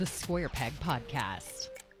The Square Peg Podcast.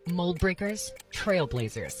 Mold breakers,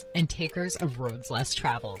 trailblazers, and takers of roads less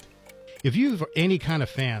traveled. If you're any kind of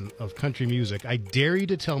fan of country music, I dare you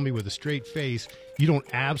to tell me with a straight face you don't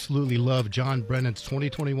absolutely love Jon Brennan's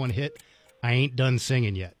 2021 hit, I Ain't Done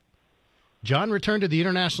Singin Yet. Jon returned to the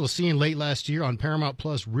international scene late last year on Paramount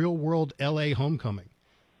Plus' Real World L.A. Homecoming,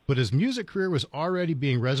 but his music career was already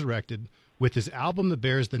being resurrected with his album that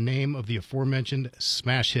bears the name of the aforementioned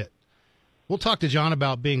smash hit. We'll talk to Jon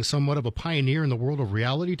about being somewhat of a pioneer in the world of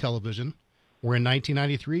reality television, where in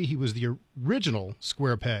 1993 he was the original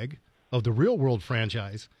Square Peg of the Real World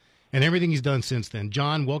franchise, and everything he's done since then.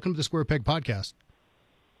 Jon, welcome to the Square Peg Podcast.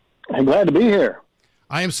 I'm glad to be here.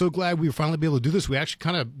 I am so glad we were finally be able to do this. We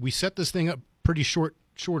actually we set this thing up pretty short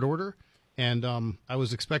order, and I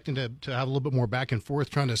was expecting to have a little bit more back and forth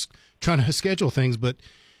trying to schedule things, but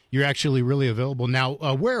you're actually really available now.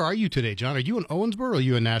 Where are you today, Jon? Are you in Owensboro or are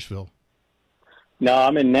you in Nashville? No,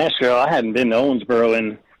 I'm in Nashville. I hadn't been to Owensboro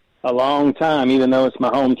in a long time, even though it's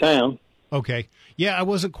my hometown. Okay. Yeah, I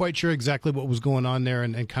wasn't quite sure exactly what was going on there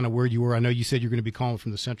and kind of where you were. I know you said you're going to be calling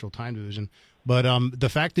from the Central Time Division, but the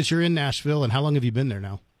fact that you're in Nashville, and how long have you been there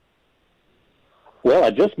now? Well,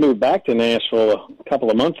 I just moved back to Nashville a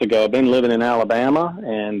couple of months ago. I've been living in Alabama,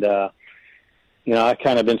 and I've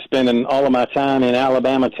kind of been spending all of my time in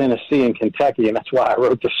Alabama, Tennessee, and Kentucky, and that's why I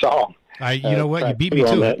wrote the song. You know what? You beat me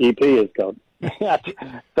to it. The EP is called. So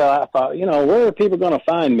I thought, where are people going to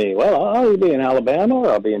find me? Well, I'll be in Alabama,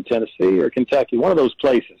 or I'll be in Tennessee or Kentucky, one of those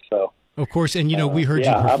places. So, of course, and we heard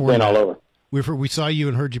you perform. I've been all over. We saw you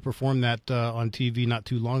and heard you perform that on TV not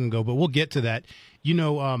too long ago, but we'll get to that.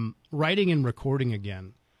 Writing and recording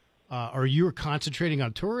again. Are you concentrating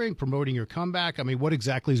on touring, promoting your comeback? I mean, what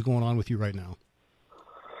exactly is going on with you right now?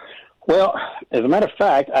 Well, as a matter of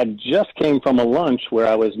fact, I just came from a lunch where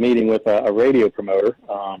I was meeting with a radio promoter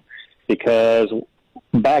because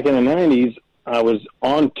back in the 90s, I was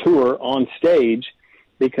on tour, on stage,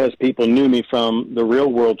 because people knew me from the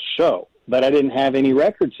Real World show, but I didn't have any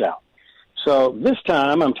records out. So this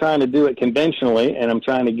time I'm trying to do it conventionally, and I'm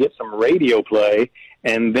trying to get some radio play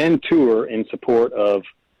and then tour in support of,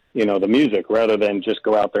 the music rather than just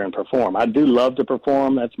go out there and perform. I do love to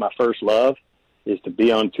perform. That's my first love, is to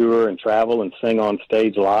be on tour and travel and sing on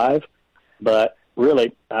stage live. But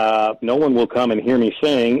really, no one will come and hear me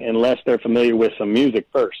sing unless they're familiar with some music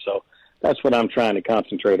first. So that's what I'm trying to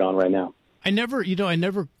concentrate on right now. I never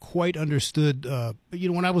quite understood,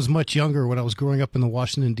 when I was much younger, when I was growing up in the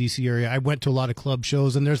Washington, D.C. area, I went to a lot of club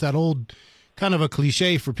shows, and there's that old kind of a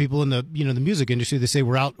cliche for people in the, the music industry. They say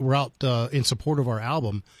we're out in support of our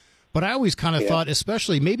album. But I always kind of thought,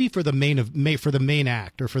 especially maybe for the main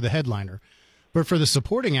act or for the headliner, but for the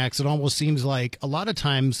supporting acts, it almost seems like a lot of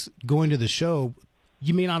times going to the show,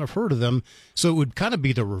 you may not have heard of them, so it would kind of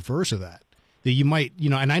be the reverse of that. That you might,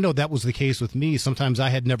 and I know that was the case with me. Sometimes I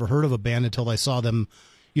had never heard of a band until I saw them,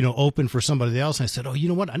 open for somebody else, and I said, "Oh, you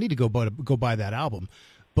know what? I need to go buy that album."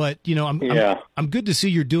 But I'm good to see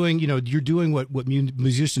you're doing, what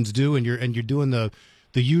musicians do, and you're doing the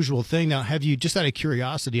usual thing. Now, have you, just out of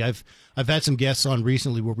curiosity, I've had some guests on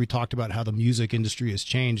recently where we talked about how the music industry has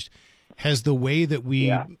changed. Has the way that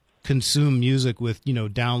we consume music with,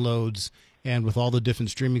 downloads and with all the different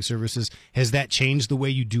streaming services, has that changed the way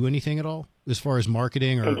you do anything at all as far as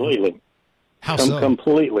marketing? Or completely. How so?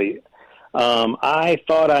 Completely. I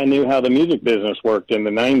thought I knew how the music business worked in the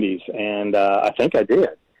 90s, and I think I did.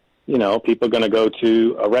 People are going to go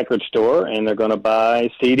to a record store and they're going to buy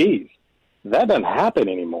CDs. That doesn't happen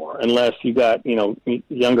anymore unless you got,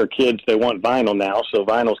 younger kids. They want vinyl now, so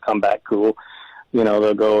vinyls come back cool.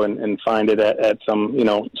 They'll go and find it at some,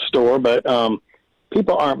 store. But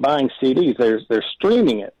people aren't buying CDs. They're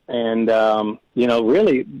streaming it. And,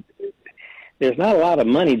 really, there's not a lot of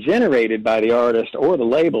money generated by the artist or the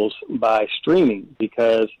labels by streaming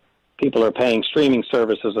because people are paying streaming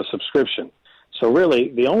service as a subscription. So really,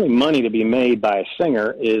 the only money to be made by a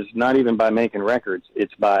singer is not even by making records.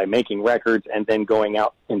 It's by making records and then going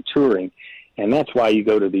out and touring. And that's why you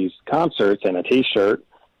go to these concerts, and a T-shirt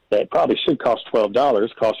that probably should cost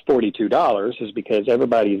 $12 costs $42, is because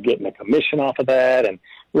everybody's getting a commission off of that. And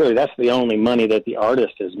really, that's the only money that the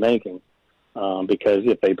artist is making. Because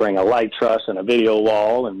if they bring a light truss and a video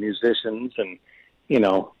wall and musicians and,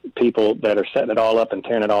 people that are setting it all up and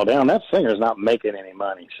tearing it all down, that singer's not making any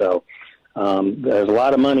money. So there's a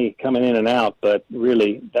lot of money coming in and out, but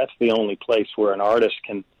really that's the only place where an artist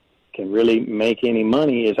can really make any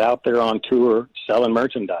money is out there on tour selling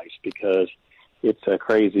merchandise, because it's a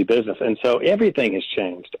crazy business. And so everything has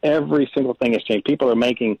changed. Every single thing has changed. People are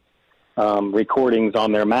making recordings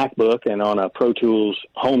on their MacBook and on a Pro Tools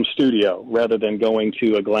home studio rather than going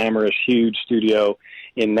to a glamorous, huge studio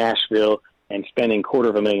in Nashville and spending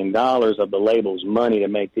 $250,000 of the label's money to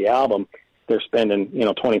make the album. They're spending,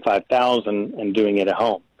 $25,000 and doing it at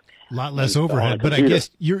home. A lot less overhead, but I guess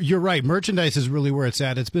you're right. Merchandise is really where it's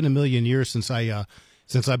at. It's been a million years since I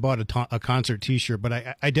bought a concert T-shirt,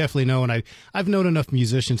 but I definitely know, and I've known enough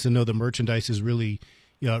musicians to know that merchandise is really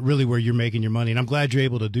where you're making your money, and I'm glad you're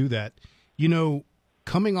able to do that.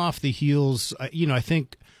 Coming off the heels, I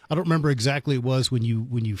think I don't remember exactly it was when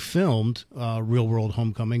you filmed Real World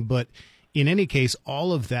Homecoming, but in any case,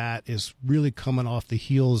 all of that is really coming off the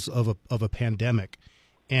heels of a pandemic.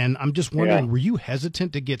 And I'm just wondering, were you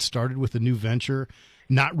hesitant to get started with a new venture,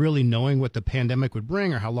 not really knowing what the pandemic would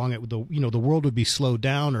bring or how long the world would be slowed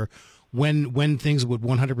down or when things would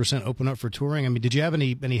 100% open up for touring? I mean, did you have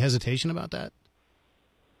any hesitation about that?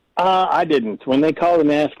 I didn't. When they called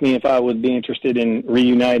and asked me if I would be interested in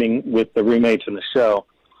reuniting with the roommates in the show,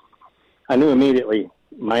 I knew immediately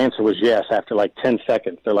my answer was yes after like 10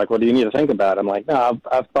 seconds. They're like, well, do you need to think about it? I'm like, no,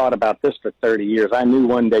 I've thought about this for 30 years. I knew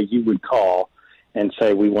one day you would call and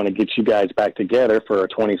say, we want to get you guys back together for a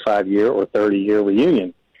 25-year or 30-year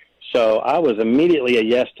reunion. So I was immediately a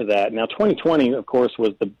yes to that. Now, 2020, of course,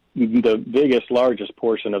 was the biggest, largest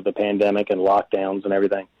portion of the pandemic and lockdowns and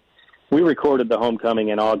everything. We recorded the Homecoming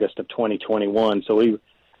in August of 2021, so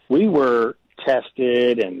we were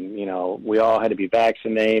tested, and we all had to be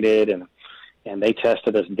vaccinated, and they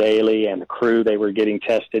tested us daily, and the crew, they were getting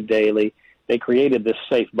tested daily. They created this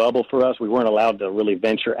safe bubble for us. We weren't allowed to really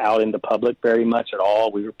venture out into public very much at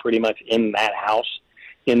all. We were pretty much in that house,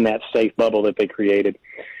 in that safe bubble that they created.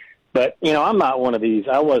 But, I'm not one of these.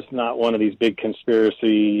 I was not one of these big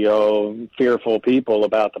conspiracy, fearful people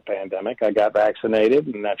about the pandemic. I got vaccinated,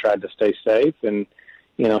 and I tried to stay safe and,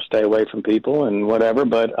 stay away from people and whatever.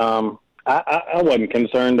 But I wasn't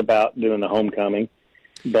concerned about doing the Homecoming.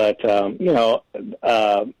 But,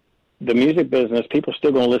 the music business, people are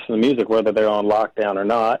still going to listen to music whether they're on lockdown or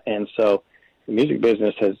not. And so the music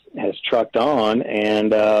business has trucked on,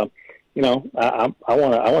 and I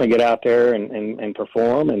want to get out there and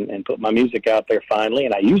perform and put my music out there finally.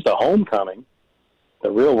 And I used the Homecoming, the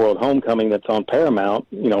Real World Homecoming that's on Paramount.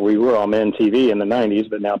 We were on MTV in the 90s,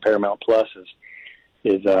 but now Paramount Plus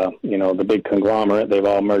is the big conglomerate. They've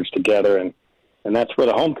all merged together, and that's where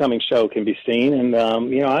the Homecoming show can be seen. And,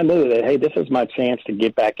 I knew that, hey, this is my chance to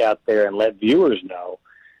get back out there and let viewers know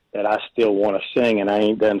that I still want to sing, and I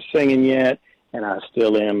ain't done singing yet. And I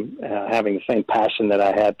still am having the same passion that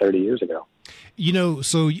I had 30 years ago.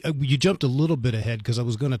 So you jumped a little bit ahead because I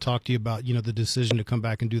was going to talk to you about, the decision to come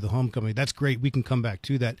back and do the Homecoming. That's great. We can come back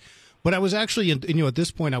to that. But I was actually, at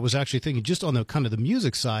this point, I was actually thinking just on the kind of the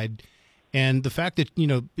music side and the fact that,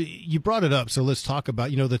 you brought it up. So let's talk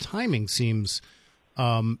about, the timing seems,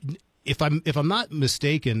 if I'm not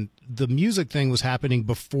mistaken, the music thing was happening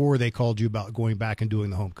before they called you about going back and doing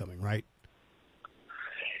the Homecoming, right?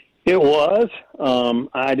 It was.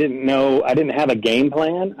 I didn't know. I didn't have a game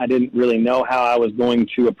plan. I didn't really know how I was going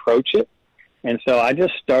to approach it. And so I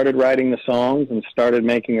just started writing the songs and started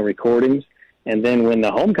making the recordings. And then when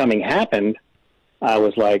the Homecoming happened, I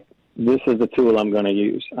was like, this is the tool I'm going to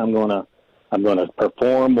use. I'm going to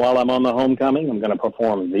perform while I'm on the Homecoming. I'm going to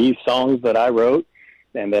perform these songs that I wrote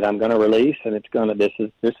and that I'm going to release. And it's going to, this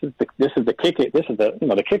is the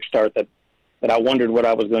kickstart that I wondered what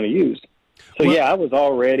I was going to use. So, well, I was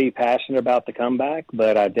already passionate about the comeback,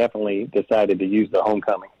 but I definitely decided to use the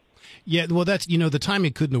Homecoming. Yeah, well, that's, the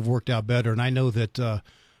timing couldn't have worked out better. And I know that,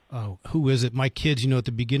 who is it? My kids, at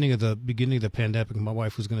the beginning of the pandemic, my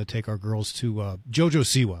wife was going to take our girls to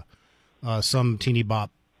JoJo Siwa, some teeny bop.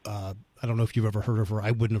 I don't know if you've ever heard of her. I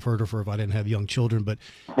wouldn't have heard of her if I didn't have young children. But,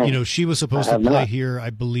 she was supposed to play here, I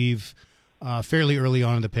believe, fairly early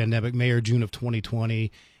on in the pandemic, May or June of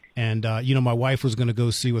 2020. And, my wife was going to go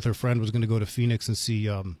see with her friend, was going to go to Phoenix and see,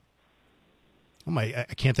 I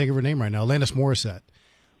can't think of her name right now, Alanis Morissette.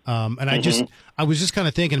 And I was just kind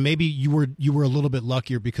of thinking maybe you were a little bit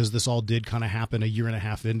luckier because this all did kind of happen a year and a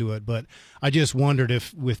half into it. But I just wondered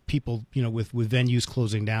if with people, with venues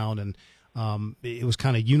closing down and it was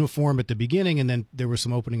kind of uniform at the beginning and then there was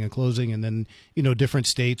some opening and closing and then, different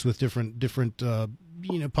states with different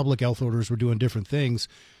public health orders were doing different things.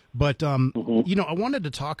 But, I wanted to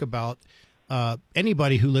talk about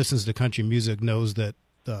anybody who listens to country music knows that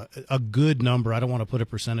a good number, I don't want to put a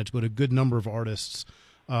percentage, but a good number of artists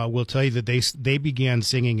will tell you that they began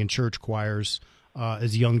singing in church choirs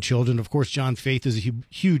as young children. Of course, John, faith is a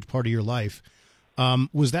huge part of your life.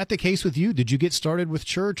 Was that the case with you? Did you get started with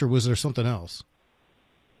church or was there something else?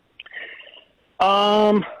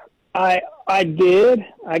 I did,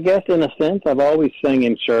 I guess, in a sense. I've always sang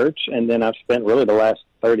in church, and then I've spent really the last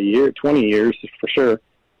 20 years for sure,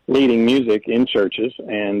 leading music in churches.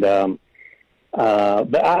 And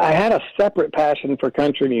but I had a separate passion for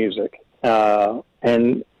country music.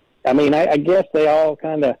 And I mean, I guess they all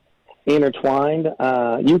kind of intertwined.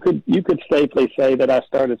 You could safely say that I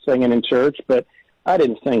started singing in church, but I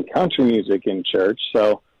didn't sing country music in church.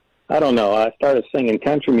 So I don't know. I started singing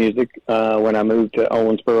country music when I moved to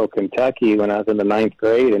Owensboro, Kentucky, when I was in the 9th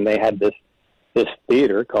grade, and they had this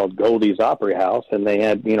theater called Goldie's Opry House, and they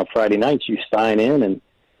had, Friday nights you sign in, and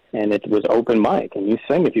it was open mic, and you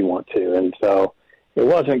sing if you want to. And so it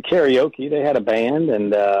wasn't karaoke. They had a band,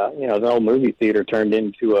 and the old movie theater turned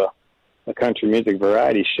into a country music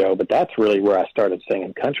variety show. But that's really where I started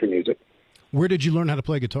singing country music. Where did you learn how to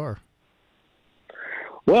play guitar?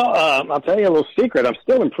 Well, I'll tell you a little secret. I'm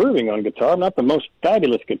still improving on guitar. I'm not the most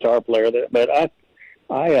fabulous guitar player, but I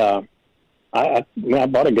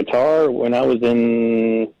bought a guitar when I was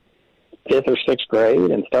in 5th or 6th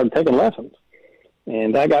grade and started taking lessons.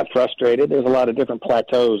 And I got frustrated. There's a lot of different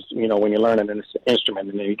plateaus, when you're learning an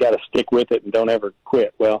instrument, and you got to stick with it and don't ever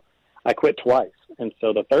quit. Well, I quit twice. And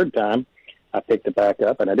so the third time I picked it back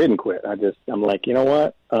up and I didn't quit. I'm like, you know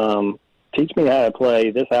what? Teach me how to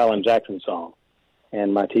play this Alan Jackson song.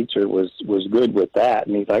 And my teacher was good with that.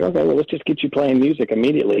 And he's like, okay, well, let's just get you playing music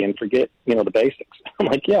immediately and forget, the basics. I'm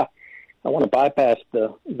like, yeah, I want to bypass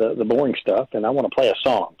the boring stuff, and I want to play a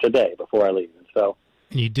song today before I leave. And so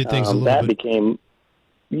and you did things a little that bit.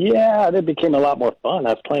 That became a lot more fun.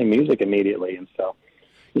 I was playing music immediately. And so,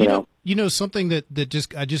 you know, something that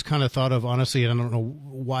I just kind of thought of, honestly, and I don't know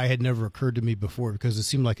why it had never occurred to me before, because it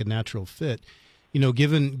seemed like a natural fit.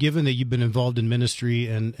 Given that you've been involved in ministry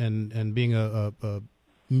and being a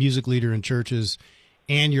music leader in churches,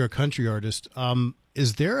 and you're a country artist,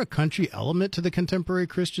 is there a country element to the contemporary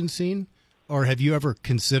Christian scene, or have you ever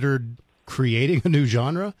considered creating a new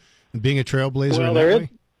genre and being a trailblazer in that way?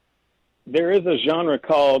 There is a genre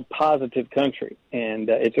called positive country, and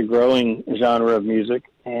it's a growing genre of music,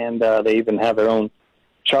 and they even have their own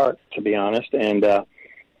chart, to be honest, and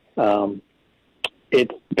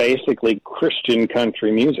it's basically Christian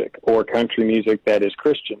country music, or country music that is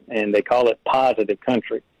Christian, and they call it positive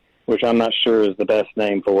country, which I'm not sure is the best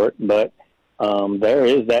name for it, but there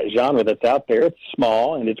is that genre that's out there. It's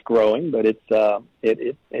small and it's growing, but it's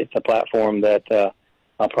a platform that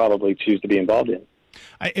I'll probably choose to be involved in.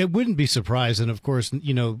 It wouldn't be surprised, and of course,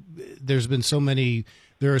 there are so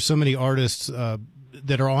many artists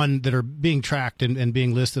that are being tracked and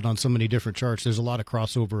being listed on so many different charts. There's a lot of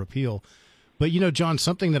crossover appeal. But John,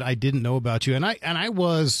 something that I didn't know about you, and I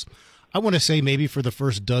want to say maybe for the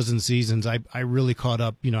first dozen seasons, I really caught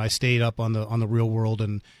up. I stayed up on the real world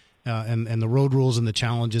and the road rules and the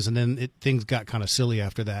challenges, and then things got kind of silly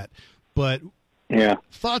after that. But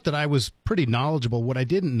thought that I was pretty knowledgeable. What I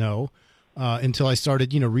didn't know until I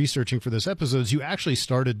started researching for this episode is you actually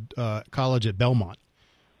started college at Belmont,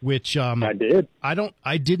 which I did.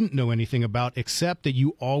 I didn't know anything about, except that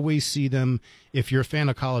you always see them. If you're a fan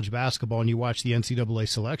of college basketball and you watch the NCAA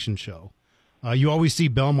selection show, you always see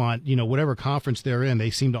Belmont. Whatever conference they're in, they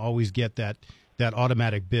seem to always get that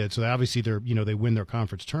automatic bid. So obviously they win their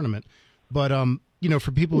conference tournament. But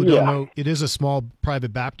for people who don't know, it is a small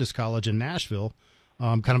private Baptist college in Nashville.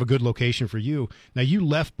 Kind of a good location for you. Now, you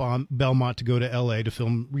left Belmont to go to L.A. to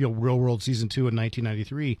film Real World Season 2 in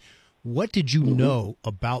 1993. What did you know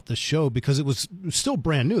about the show? Because it was still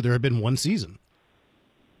brand new. There had been one season.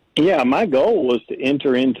 Yeah, my goal was to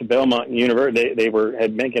enter into Belmont University. They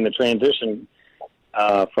had making the transition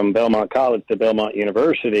from Belmont College to Belmont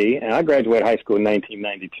University, and I graduated high school in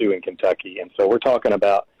 1992 in Kentucky. And so we're talking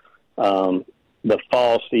about the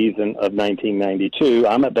fall season of 1992.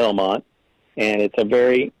 I'm at Belmont, and it's a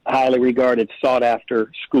very highly regarded,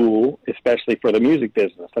 sought-after school, especially for the music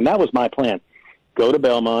business. And that was my plan. Go to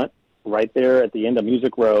Belmont, right there at the end of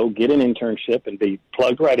Music Row, get an internship and be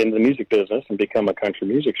plugged right into the music business and become a country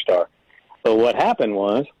music star. So what happened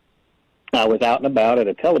was I was out and about at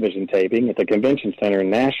a television taping at the convention center in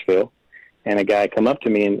Nashville, and a guy come up to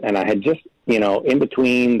me, and I had just, in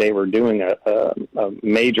between, they were doing a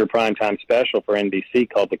major primetime special for NBC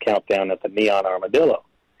called The Countdown at the Neon Armadillo.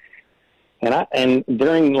 And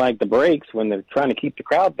during the breaks when they're trying to keep the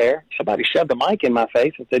crowd there, somebody shoved a mic in my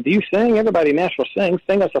face and said, "Do you sing? Everybody in Nashville sings.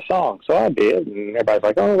 Sing us a song." So I did, and everybody's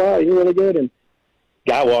like, "Oh wow, you're really good." And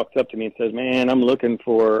guy walks up to me and says, "Man, I'm looking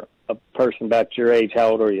for a person about your age. How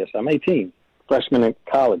old are you?" So I'm 18, freshman in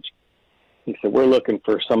college. He said, "We're looking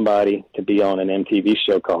for somebody to be on an MTV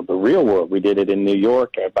show called The Real World. We did it in New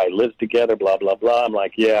York. Everybody lives together. Blah blah blah." I'm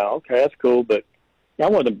like, "Yeah, okay, that's cool, but." I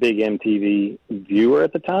wasn't a big MTV viewer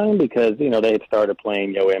at the time because, they had started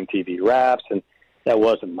playing, MTV Raps, and that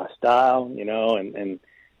wasn't my style, and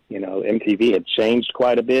MTV had changed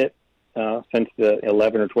quite a bit since the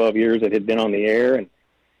 11 or 12 years it had been on the air,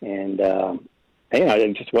 and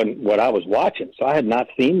it just wasn't what I was watching. So I had not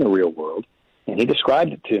seen the real world, and he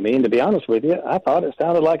described it to me. And to be honest with you, I thought it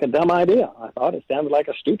sounded like a dumb idea. I thought it sounded like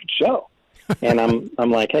a stupid show. And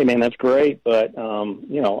I'm like, hey man, that's great, but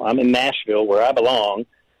I'm in Nashville where I belong,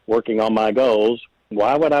 working on my goals.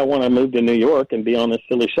 Why would I want to move to New York and be on this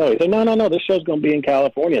silly show? He said, no, this show's going to be in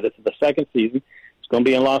California. This is the second season. It's going to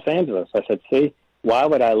be in Los Angeles. I said, see, why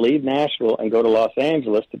would I leave Nashville and go to Los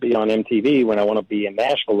Angeles to be on MTV when I want to be in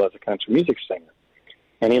Nashville as a country music singer?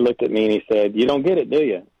 And he looked at me and he said, you don't get it, do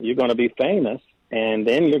you? You're going to be famous, and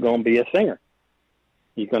then you're going to be a singer.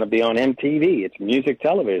 You're going to be on MTV. It's music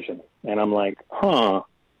television. And I'm like, how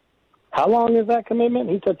long is that commitment?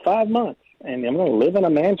 He said 5 months. And I'm going to live in a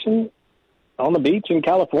mansion on the beach in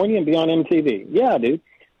California and be on MTV. Yeah, dude.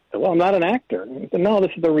 I said, well, I'm not an actor. He said, no,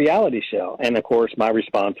 this is a reality show. And, of course, my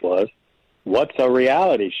response was, what's a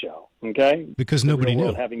reality show? Okay? Because nobody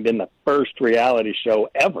knew. Having been the first reality show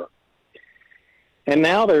ever. And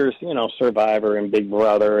now there's, Survivor and Big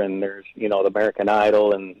Brother, and there's, the American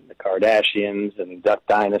Idol and the Kardashians and Duck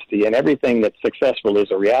Dynasty, and everything that's successful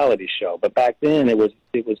is a reality show. But back then it was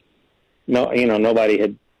nobody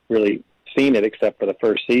had really seen it except for the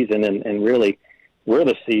first season, and really we're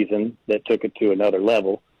the season that took it to another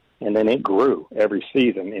level, and then it grew every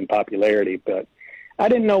season in popularity. But I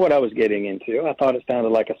didn't know what I was getting into. I thought it sounded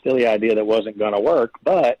like a silly idea that wasn't going to work,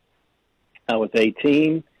 but I was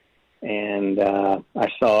 18, and I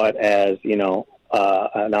saw it as,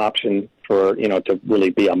 an option for, to really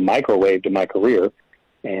be a microwave to my career.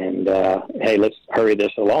 And, hey, let's hurry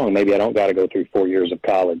this along. Maybe I don't got to go through 4 years of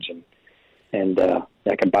college, and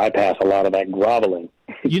I can bypass a lot of that groveling.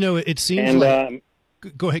 It seems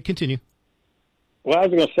go ahead, continue. Well, I was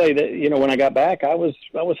going to say that, when I got back, I was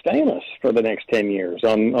famous for the next 10 years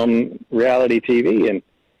on reality TV, and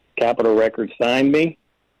Capitol Records signed me.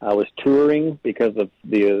 I was touring because of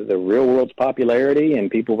the real world's popularity, and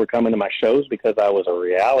people were coming to my shows because I was a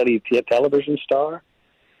reality television star.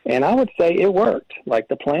 And I would say it worked. Like,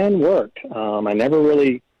 the plan worked. I never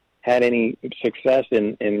really had any success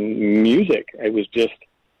in music. It was just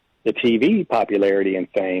the TV popularity and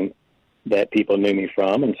fame that people knew me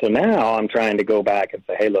from. And so now I'm trying to go back and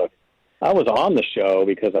say, hey, look, I was on the show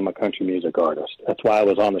because I'm a country music artist. That's why I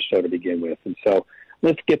was on the show to begin with. And so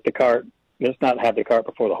let's not have the cart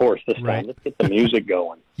before the horse this time. Right. Let's get the music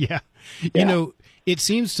going. Yeah. It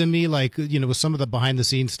seems to me like, with some of the behind the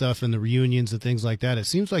scenes stuff and the reunions and things like that, it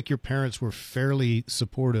seems like your parents were fairly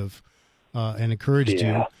supportive and encouraged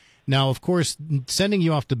you. Now, of course, sending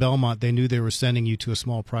you off to Belmont, they knew they were sending you to a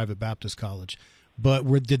small private Baptist college. But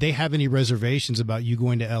did they have any reservations about you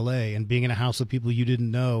going to L.A. and being in a house of people you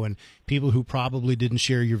didn't know and people who probably didn't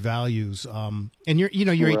share your values? And you're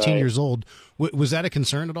 18 years old. Was that a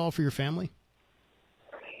concern at all for your family?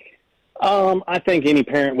 I think any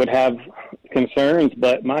parent would have concerns,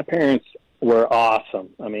 but my parents were awesome.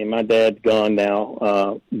 I mean, my dad's gone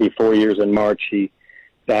now. Be 4 years in March. He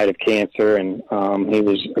died of cancer, and he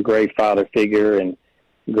was a great father figure and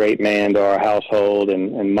great man to our household.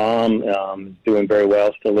 And Mom is doing very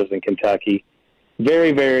well, still lives in Kentucky.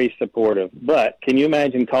 Very, very supportive. But can you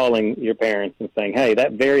imagine calling your parents and saying, hey,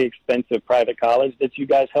 that very expensive private college that you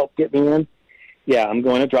guys helped get me in, yeah, I'm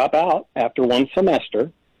going to drop out after one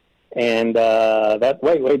semester. And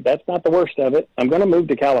wait, that's not the worst of it. I'm going to move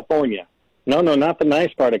to California. No, not the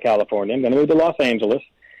nice part of California. I'm going to move to Los Angeles,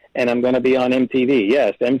 and I'm going to be on MTV.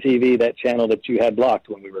 Yes, MTV, that channel that you had blocked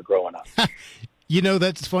when we were growing up.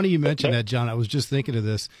 That's funny you mentioned that, John. I was just thinking of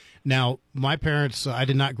this. Now, my parents, I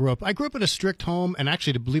did not grow up. I grew up in a strict home, and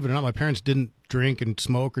actually, to believe it or not, my parents didn't drink and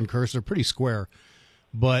smoke and curse. They're pretty square.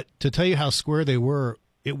 But to tell you how square they were,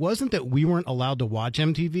 it wasn't that we weren't allowed to watch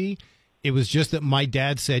MTV. It was just that my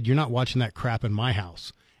dad said, you're not watching that crap in my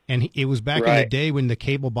house. And it was back in the day when the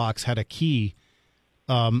cable box had a key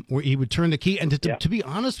where he would turn the key. And to be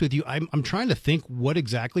honest with you, I'm trying to think what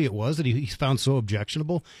exactly it was that he found so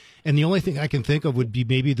objectionable. And the only thing I can think of would be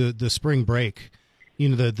maybe the spring break,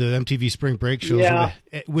 the MTV spring break shows,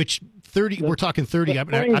 which 30, we're talking 30.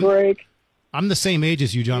 I'm the same age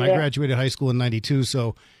as you, John. I graduated high school in 92.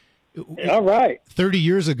 So all right, 30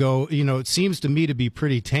 years ago, it seems to me to be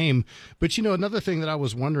pretty tame. But, another thing that I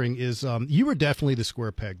was wondering is you were definitely the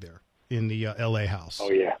square peg there in the L.A. house. Oh,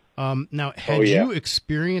 yeah. Now, had you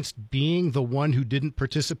experienced being the one who didn't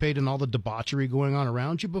participate in all the debauchery going on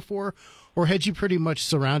around you before? Or had you pretty much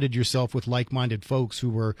surrounded yourself with like-minded folks who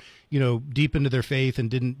were, deep into their faith and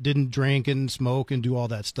didn't drink and smoke and do all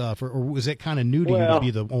that stuff? Or was it kind of new to you to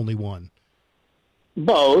be the only one?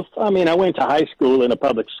 Both. I mean, I went to high school in a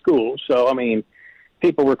public school, so,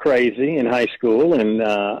 people were crazy in high school, and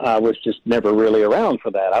I was just never really around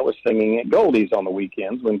for that. I was singing at Goldie's on the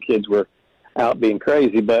weekends when kids were out being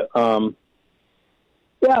crazy. But,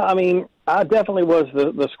 yeah, I mean, I definitely was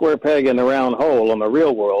the square peg in the round hole in the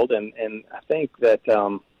real world, and I think that,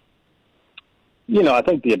 I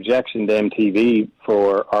think the objection to MTV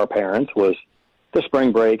for our parents was the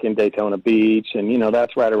spring break in Daytona Beach, and,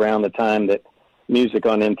 that's right around the time that music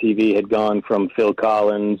on MTV had gone from Phil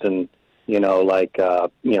Collins and,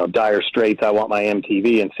 Dire Straits, I Want My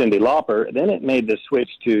MTV, and Cyndi Lauper. Then it made the switch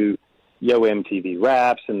to Yo MTV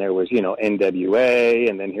Raps, and there was, NWA,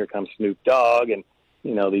 and then here comes Snoop Dogg, and,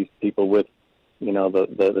 these people with,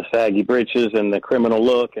 the saggy britches and the criminal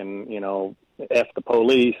look and, F the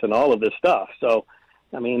police and all of this stuff. So,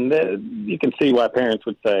 I mean, you can see why parents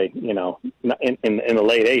would say, in the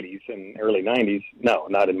late 80s and early 90s, no,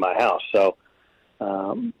 not in my house. So,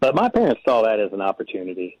 but my parents saw that as an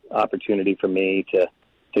opportunity for me to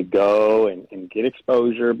go and get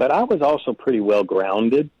exposure. But I was also pretty well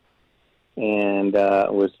grounded and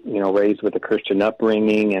was, raised with a Christian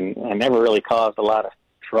upbringing, and I never really caused a lot of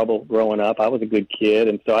trouble growing up. I was a good kid,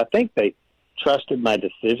 and so I think they trusted my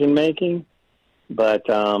decision making. But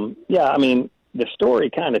yeah, I mean, the story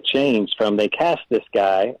kind of changed from they cast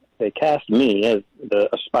me as the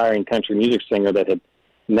aspiring country music singer that had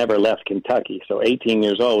never left Kentucky. So 18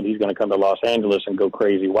 years old, he's going to come to Los Angeles and go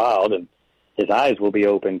crazy wild, and his eyes will be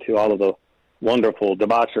open to all of the wonderful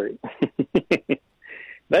debauchery.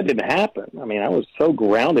 That didn't happen. I mean, I was so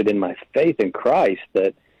grounded in my faith in Christ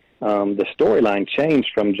that the storyline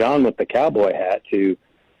changed from John with the cowboy hat to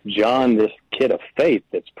John, this kid of faith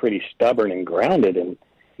that's pretty stubborn and grounded. And,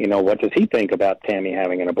 what does he think about Tammy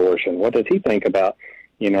having an abortion? What does he think about,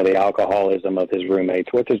 the alcoholism of his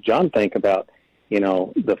roommates? What does John think about,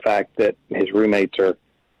 the fact that his roommates are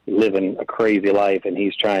living a crazy life and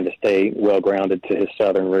he's trying to stay well grounded to his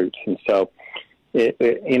Southern roots? And so,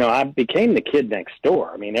 I became the kid next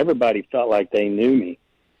door. I mean, everybody felt like they knew me.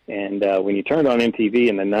 And when you turned on MTV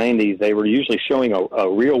in the 90s, they were usually showing a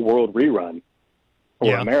real world rerun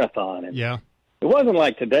or a marathon. And it wasn't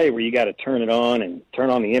like today where you got to turn it on and turn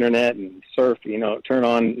on the internet and surf, turn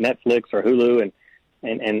on Netflix or Hulu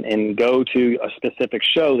and go to a specific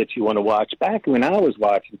show that you want to watch. Back when I was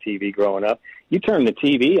watching TV growing up, you turned the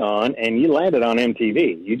TV on and you landed on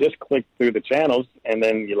MTV. You just clicked through the channels and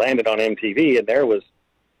then you landed on MTV, and there was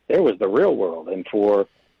the real world. And for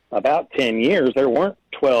about 10 years, there weren't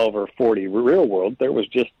 12 or 40 real worlds. There was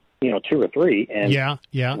just, 2 or 3. And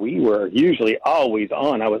we were usually always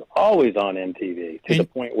on. I was always on MTV to the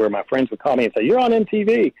point where my friends would call me and say, "You're on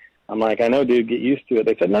MTV." I'm like, "I know, dude, get used to it."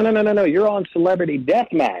 They said, No, you're on Celebrity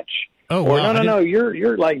Deathmatch. Oh, or, wow. No,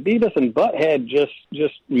 you're like Beavis and Butthead just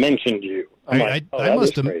mentioned you. I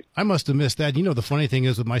must have missed that. The funny thing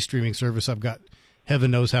is with my streaming service, I've got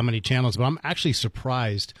heaven knows how many channels, but I'm actually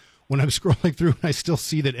surprised when I'm scrolling through and I still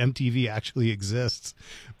see that MTV actually exists.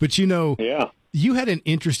 But you had an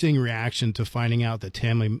interesting reaction to finding out that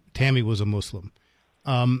Tammy was a Muslim.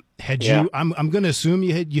 I'm going to assume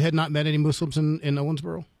you had not met any Muslims in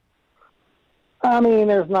Owensboro? I mean,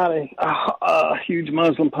 there's not a huge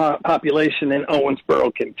Muslim population in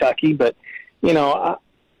Owensboro, Kentucky, but my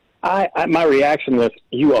reaction was,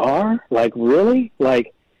 "You are? Like, really?"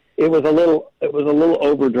 Like, it was a little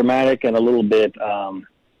over dramatic and a little bit, I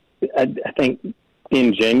think,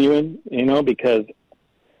 ingenuine, because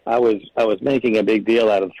I was making a big deal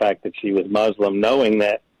out of the fact that she was Muslim, knowing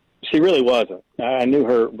that she really wasn't. I knew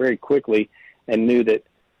her very quickly and knew that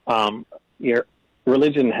your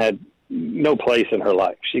religion had no place in her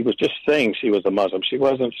life. She was just saying she was a Muslim. She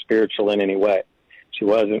wasn't spiritual in any way. She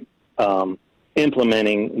wasn't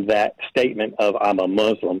implementing that statement of "I'm a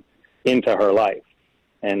Muslim" into her life.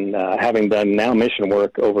 And having done now mission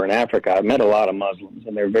work over in Africa, I've met a lot of Muslims,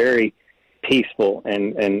 and they're very peaceful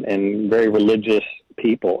and very religious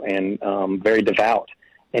people and very devout.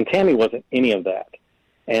 And Tammy wasn't any of that.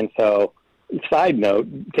 And so, side note,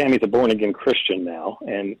 Tammy's a born-again Christian now,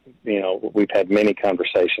 and, we've had many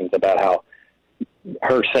conversations about how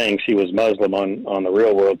her saying she was Muslim on the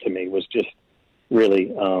Real World to me was just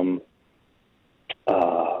really,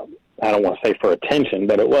 I don't want to say for attention,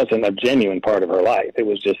 but it wasn't a genuine part of her life. It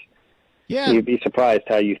was just, you'd be surprised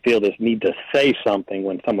how you feel this need to say something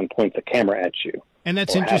when someone points a camera at you. And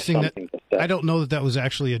that's interesting that I don't know that was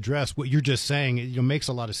actually addressed. What you're just saying, makes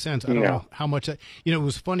a lot of sense. I don't know how much, it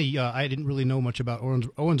was funny. I didn't really know much about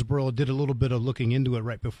Owensboro. Did a little bit of looking into it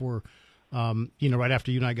right before, right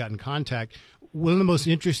after you and I got in contact. One of the most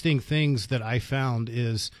interesting things that I found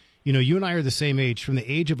is, you and I are the same age. From the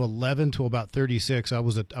age of 11 to about 36, I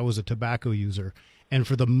was a tobacco user. And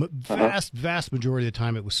for the vast majority of the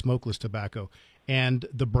time, it was smokeless tobacco. And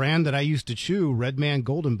the brand that I used to chew, Red Man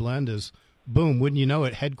Golden Blend, is, boom, wouldn't you know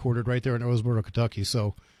it, headquartered right there in Owensboro, Kentucky.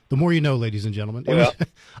 So the more you know, ladies and gentlemen. Well,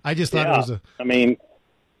 I just thought it was a... I mean,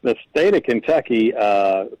 the state of Kentucky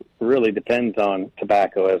really depends on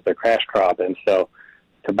tobacco as their cash crop, and so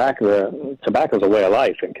tobacco's a way of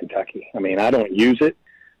life in Kentucky. I mean, I don't use it,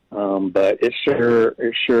 but it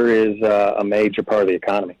sure is a major part of the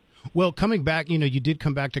economy. Well, coming back, you did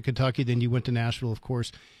come back to Kentucky, then you went to Nashville, of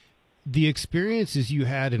course. The experiences you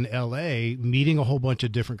had in L.A., meeting a whole bunch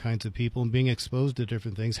of different kinds of people and being exposed to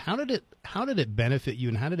different things, how did it benefit you,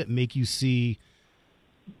 and how did it make you see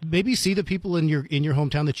the people in your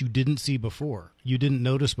hometown that you didn't see before, you didn't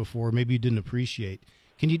notice before, maybe you didn't appreciate?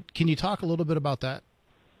 Can you talk a little bit about that?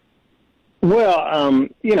 Well,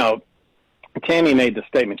 Tammy made the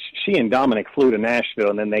statement. She and Dominic flew to Nashville,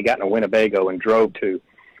 and then they got in a Winnebago and drove to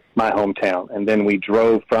my hometown. And then we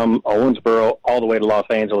drove from Owensboro all the way to Los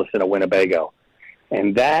Angeles in a Winnebago.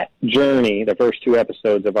 And that journey, the first 2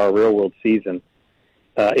 episodes of our Real World season,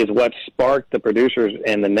 is what sparked the producers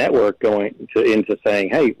and the network into saying,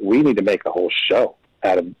 hey, we need to make a whole show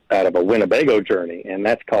out of a Winnebago journey, and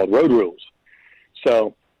that's called Road Rules.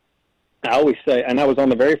 So I always say, and I was on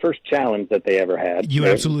the very first challenge that they ever had. You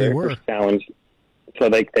absolutely were. First challenge. So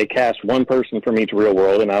they cast one person from each Real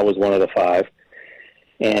World, and I was one of the 5.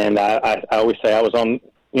 And I always say I was on,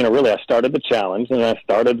 really I started the challenge, and I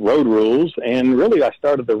started Road Rules, and really I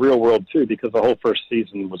started the Real World too, because the whole first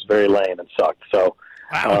season was very lame and sucked. So,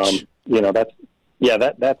 ouch.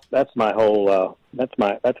 That's my whole, that's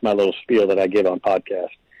my little spiel that I give on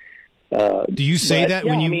podcast. Do you say that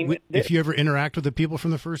if you ever interact with the people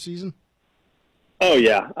from the first season? Oh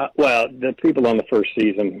yeah. Well, the people on the first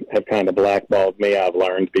season have kind of blackballed me, I've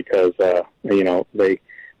learned, because,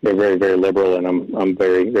 they're very, very liberal, and I'm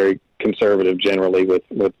very, very conservative generally with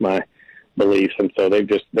my beliefs, and so they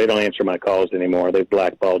don't answer my calls anymore. They've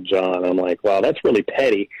blackballed Jon. I'm like, wow, that's really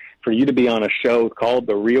petty for you to be on a show called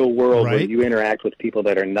The Real World, right, where you interact with people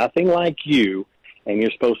that are nothing like you, and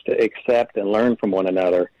you're supposed to accept and learn from one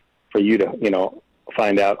another. For you to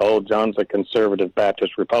find out, oh, Jon's a conservative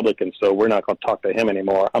Baptist Republican, so we're not going to talk to him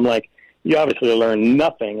anymore. I'm like, you obviously learned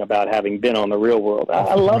nothing about having been on The Real World.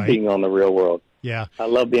 I love being on The Real World. Yeah. I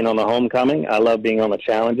love being on the homecoming. I love being on the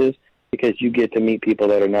challenges, because you get to meet people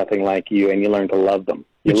that are nothing like you, and you learn to love them.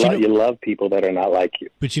 You love people that are not like you.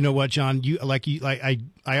 But you know what, Jon?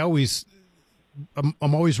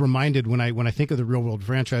 I'm always reminded when I think of the Real World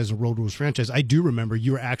franchise and Road Rules franchise, I do remember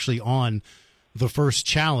you were actually on the first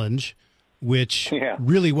challenge, which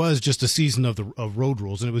really was just a season of Road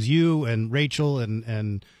Rules, and it was you and Rachel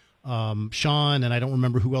and Sean, and I don't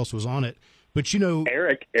remember who else was on it. But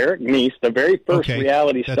Eric Neese, the very first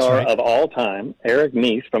reality star of all time, Eric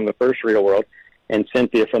Neese from the first Real World, and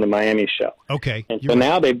Cynthia from the Miami show. Okay. And so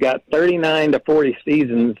now they've got 39 to 40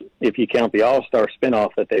 seasons, if you count the All-Star spinoff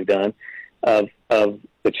that they've done, of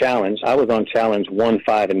the challenge. I was on challenge 1,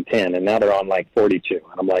 5, and 10, and now they're on like 42.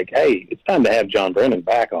 And I'm like, hey, it's time to have Jon Brennan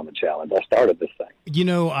back on the challenge. I started this thing.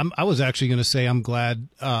 I was actually going to say I'm glad.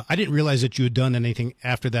 I didn't realize that you had done anything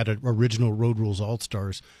after that original Road Rules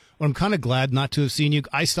All-Stars. Well, I'm kind of glad not to have seen you.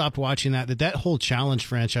 I stopped watching that whole challenge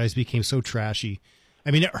franchise became so trashy.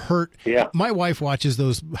 I mean, it hurt. Yeah. My wife watches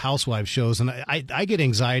those housewives shows, and I get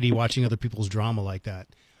anxiety watching other people's drama like that.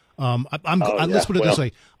 Let's put it this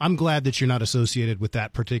way. I'm glad that you're not associated with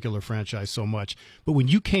that particular franchise so much. But when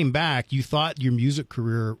you came back, you thought your music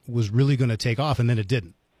career was really going to take off, and then it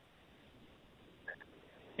didn't.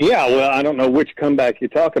 Yeah, well, I don't know which comeback you're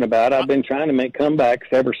talking about. I've been trying to make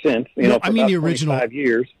comebacks ever since. For the original 25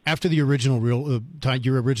 years. After the original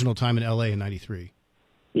your original time in L.A. in '93.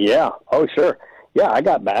 Yeah. Oh, sure. Yeah, I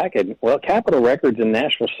got back, and Capitol Records in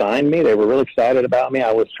Nashville signed me. They were really excited about me.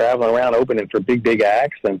 I was traveling around opening for big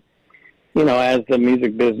acts, and as the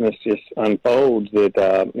music business just unfolds, it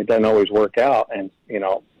doesn't always work out, and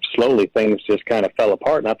slowly things just kind of fell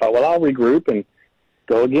apart. And I thought, well, I'll regroup and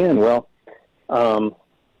go again. Well,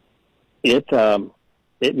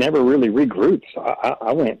 it never really regrouped. So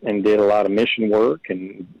I went and did a lot of mission work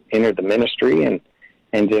and entered the ministry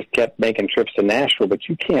and just kept making trips to Nashville. But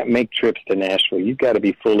you can't make trips to Nashville. You've got to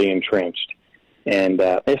be fully entrenched. And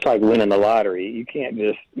it's like winning the lottery. You can't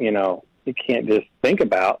just think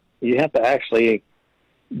about. You have to actually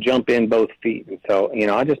jump in both feet. And so,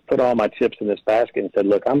 I just put all my chips in this basket and said,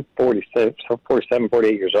 look, I'm 47,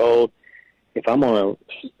 48 years old. If I'm going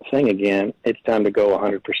to sing again, it's time to go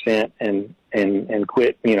 100% and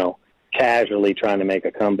quit, casually trying to make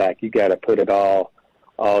a comeback. You got to put it all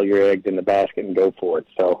your eggs in the basket and go for it.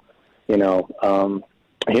 So,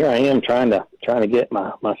 here I am trying to get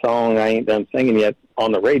my song, I Ain't Done Singin Yet,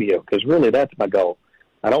 on the radio, because really that's my goal.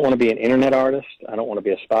 I don't want to be an internet artist. I don't want to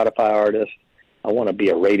be a Spotify artist. I want to be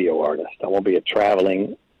a radio artist. I want to be a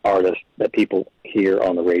traveling artist that people hear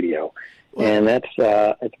on the radio. And that's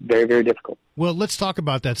it's very, very difficult. Well, let's talk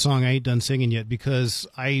about that song, I Ain't Done Singin Yet, because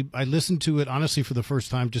I listened to it, honestly, for the first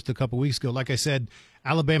time just a couple weeks ago. Like I said,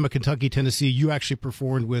 Alabama, Kentucky, Tennessee, you actually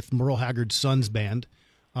performed with Merle Haggard's Sons Band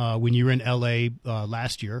when you were in L.A.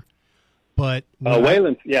 Last year. But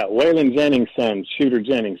Waylon Jennings' son, Shooter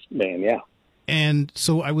Jennings Band, yeah. And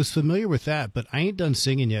so I was familiar with that, but I Ain't Done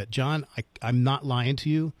Singin Yet. John, I'm not lying to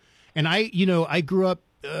you. And I grew up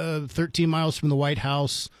 13 miles from the White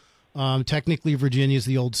House. Technically, Virginia is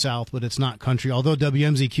the old South, but it's not country. Although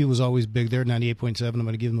WMZQ was always big there, 98.7. I'm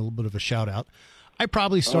going to give them a little bit of a shout out. I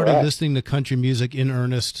probably started listening to country music in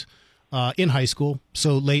earnest in high school,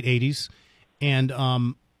 so late 80s.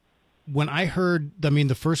 And when I heard,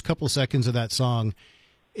 the first couple of seconds of that song,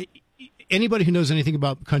 anybody who knows anything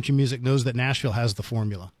about country music knows that Nashville has the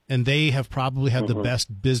formula, and they have probably had the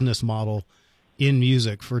best business model in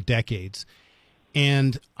music for decades.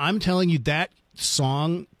 And I'm telling you, that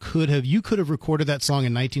song you could have recorded that song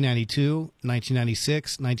in 1992,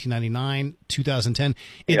 1996, 1999, 2010.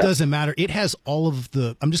 It doesn't matter. It has all of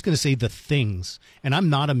the, I'm just going to say the things. And I'm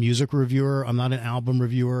not a music reviewer. I'm not an album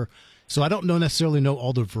reviewer. So I don't necessarily know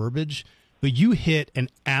all the verbiage, but you hit an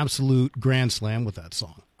absolute grand slam with that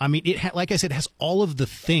song. I mean, like I said, it has all of the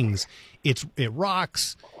things. It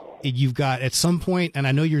rocks. You've got at some point, and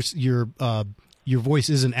I know your voice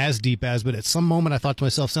isn't as deep as, but at some moment I thought to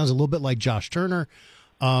myself, sounds a little bit like Josh Turner.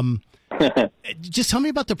 Just tell me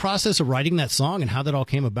about the process of writing that song and how that all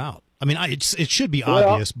came about. I mean, it should be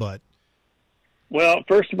obvious, but. Well,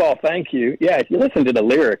 first of all, thank you. Yeah, if you listen to the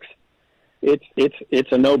lyrics,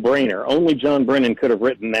 it's a no-brainer. Only Jon Brennan could have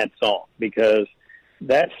written that song, because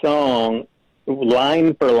that song,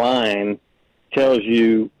 line for line, tells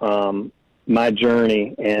you my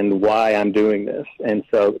journey and why I'm doing this. And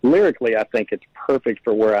so lyrically, I think it's perfect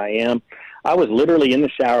for where I am. I was literally in the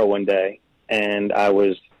shower one day, and I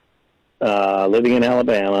was living in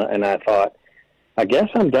Alabama, and I thought, I guess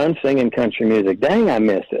I'm done singing country music. Dang, I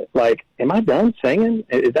miss it. Like, am I done singing?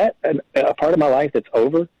 Is that a part of my life that's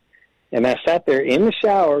over? And I sat there in the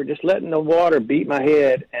shower, just letting the water beat my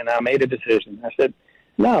head, and I made a decision. I said,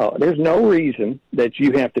 no, there's no reason that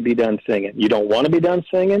you have to be done singing. You don't want to be done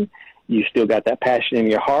singing. You still got that passion in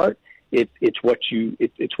your heart. It's what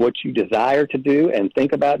you desire to do and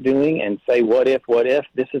think about doing and say, what if,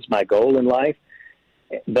 this is my goal in life,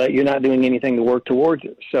 but you're not doing anything to work towards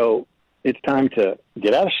it. So it's time to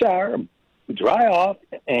get out of the shower, dry off,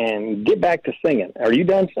 and get back to singing. Are you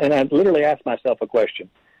done? And I literally asked myself a question.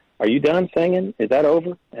 Are you done singing? Is that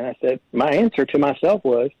over? And I said, my answer to myself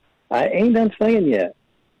was, I ain't done singing yet.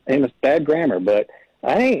 And it's bad grammar, but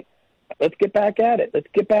I ain't. Let's get back at it. Let's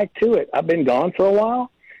get back to it. I've been gone for a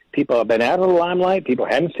while. People have been out of the limelight. People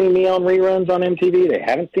haven't seen me on reruns on MTV. They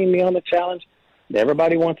haven't seen me on The Challenge.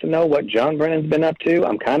 Everybody wants to know what Jon Brennan's been up to.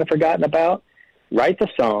 I'm kind of forgotten about. Write the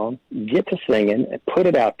song, get to singing, and put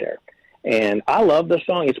it out there. And I love the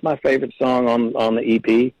song. It's my favorite song on the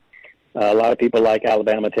EP. A lot of people like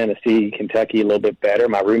Alabama, Tennessee, Kentucky a little bit better.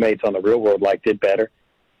 My roommates on The Real World liked it better.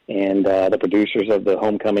 And the producers of the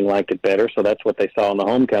Homecoming liked it better, so that's what they saw in the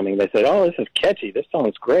Homecoming. They said, oh, this is catchy. This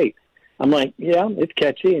song's great. I'm like, yeah, it's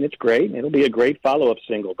catchy, and it's great, and it'll be a great follow-up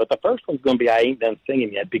single. But the first one's going to be I Ain't Done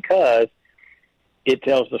Singin Yet, because it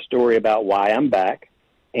tells the story about why I'm back,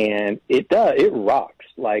 and it rocks.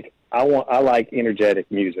 Like, I like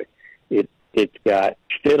energetic music. It's got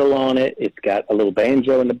fiddle on it. It's got a little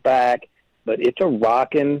banjo in the back, but it's a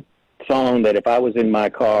rocking song that if I was in my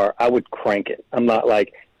car, I would crank it. I'm not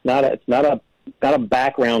like... It's not a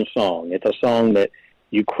background song. It's a song that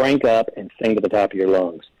you crank up and sing to the top of your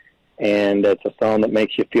lungs. And it's a song that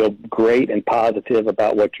makes you feel great and positive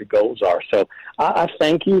about what your goals are. So I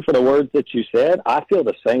thank you for the words that you said. I feel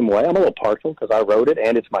the same way. I'm a little partial because I wrote it,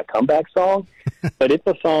 and it's my comeback song. But it's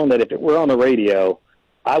a song that if it were on the radio,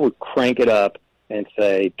 I would crank it up and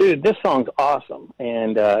say, dude, this song's awesome.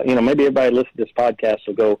 And, maybe everybody listening to this podcast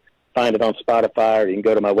will go find it on Spotify, or you can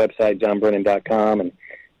go to my website, jonbrennan.com, and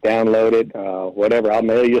download it, whatever. I'll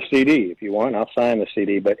mail you a CD if you want. I'll sign the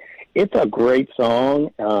CD. But it's a great song.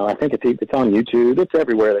 I think it's on YouTube. It's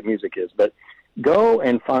everywhere that music is. But go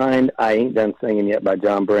and find I Ain't Done Singin Yet by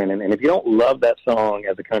Jon Brennan. And if you don't love that song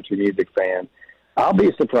as a country music fan, I'll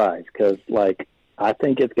be surprised, because, I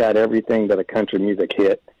think it's got everything that a country music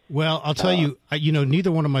hit. Well, I'll tell you,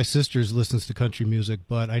 neither one of my sisters listens to country music,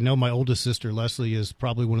 but I know my oldest sister, Leslie, is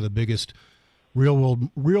probably one of the biggest real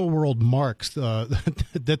world marks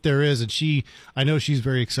that there is, and I know she's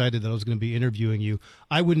very excited that I was going to be interviewing you.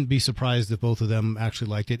 I wouldn't be surprised if both of them actually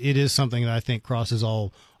liked it. It is something that I think crosses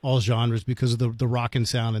all genres because of the rockin'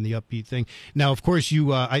 sound and the upbeat thing. Now, of course,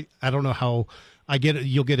 you I don't know how I get it.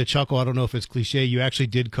 You'll get a chuckle. I don't know if it's cliche. You actually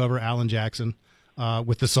did cover Alan Jackson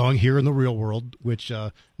with the song "Here in the Real World," which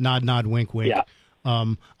nod nod wink wink. Yeah.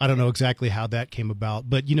 I don't know exactly how that came about,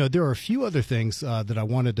 but there are a few other things that I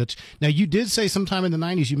wanted to. Now, you did say sometime in the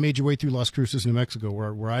 '90s you made your way through Las Cruces, New Mexico,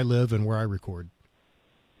 where I live and where I record.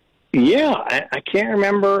 Yeah, I can't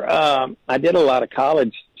remember. I did a lot of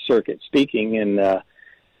college circuit speaking, and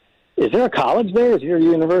is there a college there? Is there a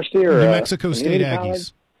university or New Mexico State Aggies?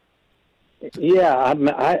 College? Yeah,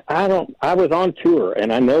 I don't. I was on tour,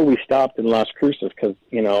 and I know we stopped in Las Cruces because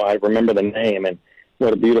I remember the name and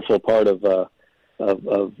what a beautiful part of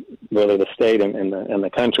really the state and the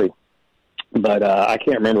country. But I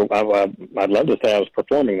can't remember. I'd love to say I was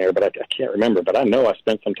performing there, but I can't remember. But I know I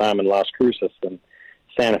spent some time in Las Cruces and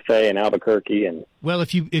Santa Fe and Albuquerque. And well,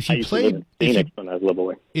 if you played Phoenix when I was a little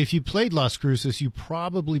boy. If you played Las Cruces, you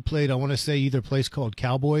probably played, I want to say, either a place called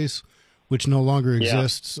Cowboys, which no longer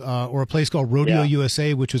exists, or a place called Rodeo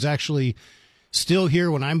USA, which was actually still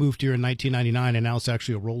here when I moved here in 1999, and now it's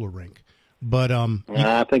actually a roller rink. But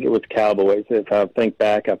I think it was Cowboys. If I think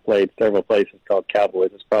back, I played several places called Cowboys.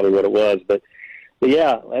 That's probably what it was. But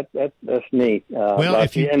yeah, that's neat. Well,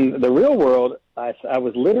 in the real world, I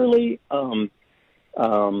was literally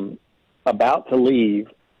about to leave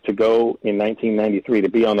to go in 1993 to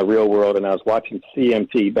be on the Real World, and I was watching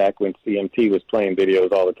CMT back when CMT was playing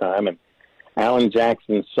videos all the time, and Alan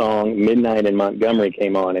Jackson's song "Midnight in Montgomery"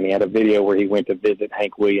 came on, and he had a video where he went to visit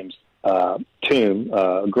Hank Williams' tomb,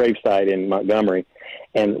 gravesite in Montgomery.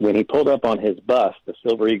 And when he pulled up on his bus, the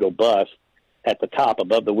Silver Eagle bus, at the top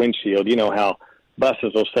above the windshield, you know how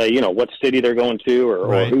buses will say, what city they're going to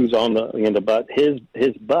or who's on the bus. His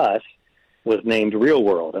bus was named Real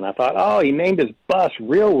World. And I thought, he named his bus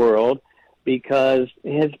Real World because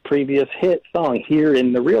his previous hit song, Here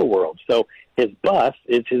in the Real World. So his bus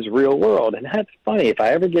is his real world. And that's funny. If I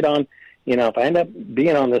ever get on, if I end up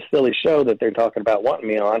being on this silly show that they're talking about wanting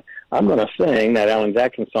me on, I'm going to sing that Alan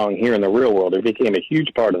Jackson song, Here in the Real World. It became a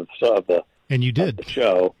huge part of the and you did the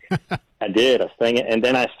show. I did. I sang it, and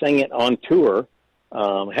then I sang it on tour.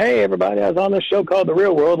 Hey, everybody, I was on this show called The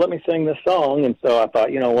Real World. Let me sing this song. And so I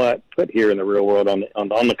thought, you know what? Put Here in the Real World on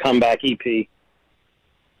the comeback EP.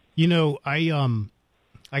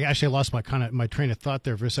 I actually lost my train of thought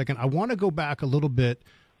there for a second. I want to go back a little bit.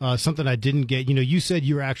 Something I didn't get. You said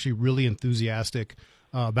you were actually really enthusiastic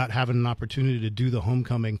about having an opportunity to do the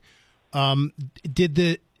homecoming. Again,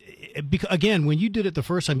 when you did it the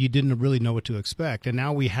first time, you didn't really know what to expect, and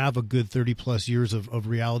now we have a good 30+ years of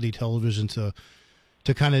reality television to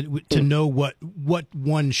know what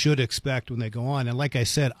one should expect when they go on. And like I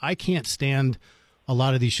said, I can't stand a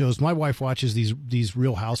lot of these shows. My wife watches these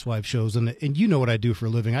Real Housewives shows, and you know what I do for a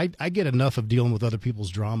living. I get enough of dealing with other people's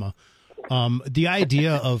drama. The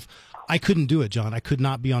idea of, I couldn't do it, John. I could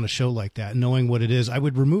not be on a show like that. Knowing what it is, I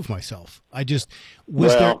would remove myself.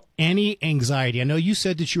 Was there any anxiety? I know you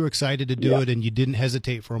said that you were excited to do it and you didn't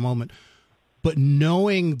hesitate for a moment, but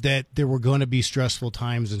knowing that there were going to be stressful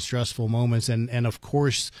times and stressful moments, and of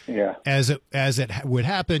course, as it would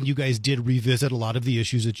happen, you guys did revisit a lot of the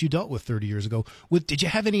issues that you dealt with 30 years ago. Did you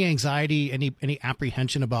have any anxiety, any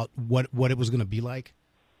apprehension about what it was going to be like?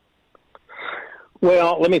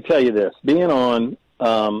 Well, let me tell you this. Being on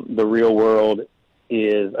The Real World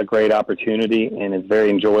is a great opportunity, and it's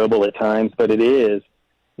very enjoyable at times, but it is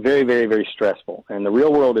very, very, very stressful. And The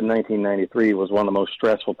Real World in 1993 was one of the most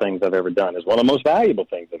stressful things I've ever done. It's one of the most valuable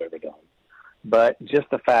things I've ever done. But just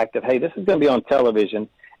the fact of, hey, this is going to be on television,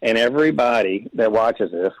 and everybody that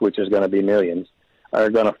watches this, which is going to be millions,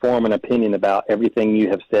 are going to form an opinion about everything you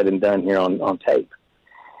have said and done here on tape.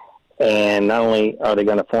 And not only are they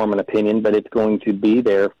going to form an opinion, but it's going to be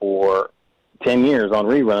there for 10 years on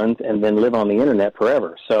reruns and then live on the internet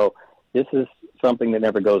forever. So this is something that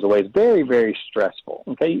never goes away. It's very, very stressful.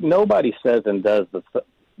 Okay, nobody says and does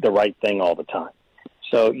the right thing all the time.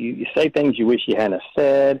 So you say things you wish you hadn't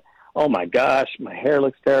said. Oh my gosh, my hair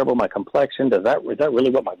looks terrible. My complexion, is that really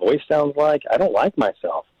what my voice sounds like? I don't like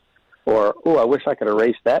myself. Or, I wish I could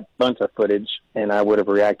erase that bunch of footage and I would have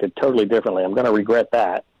reacted totally differently. I'm going to regret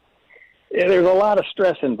that. There's a lot of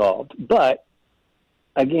stress involved, but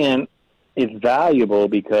again, it's valuable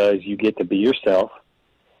because you get to be yourself.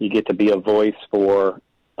 You get to be a voice for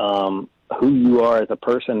who you are as a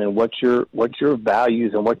person and what your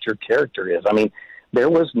values and what your character is. I mean, there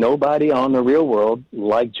was nobody on The Real World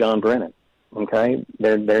like Jon Brennan. Okay,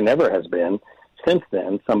 there never has been since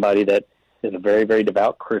then somebody that is a very, very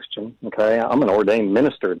devout Christian. Okay, I'm an ordained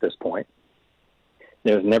minister at this point.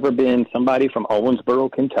 There's never been somebody from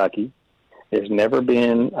Owensboro, Kentucky. There's never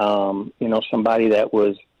been, somebody that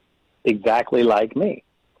was exactly like me.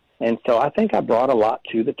 And so I think I brought a lot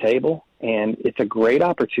to the table, and it's a great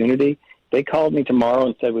opportunity. They called me tomorrow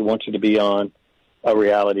and said, we want you to be on a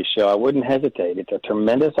reality show. I wouldn't hesitate. It's a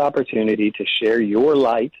tremendous opportunity to share your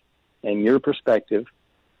light and your perspective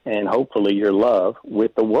and hopefully your love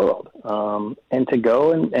with the world, and to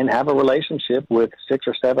go and have a relationship with 6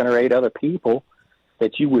 or 7 or 8 other people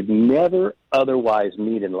that you would never otherwise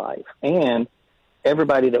meet in life. And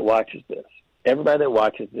everybody that watches this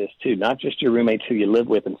too, not just your roommates who you live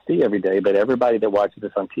with and see every day, but everybody that watches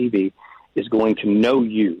this on TV is going to know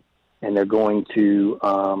you, and they're going to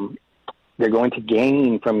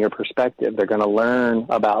gain from your perspective. They're going to learn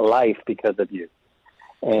about life because of you,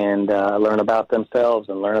 and learn about themselves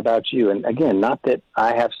and learn about you. And again, not that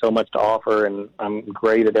I have so much to offer and I'm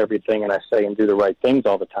great at everything and I say and do the right things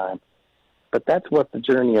all the time, but that's what the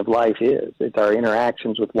journey of life is. It's our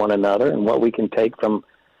interactions with one another and what we can take from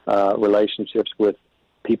relationships with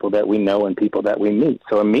people that we know and people that we meet.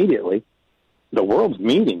 So immediately, the world's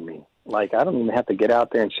meeting me. Like, I don't even have to get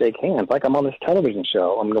out there and shake hands. Like, I'm on this television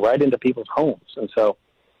show. I'm right into people's homes. And so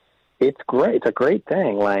it's great. It's a great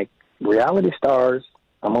thing. Like, reality stars,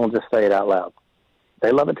 I'm going to just say it out loud,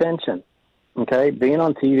 they love attention. Okay? Being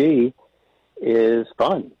on TV is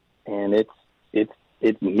fun, and it's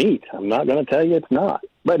neat. I'm not going to tell you it's not,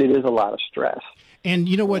 but it is a lot of stress. And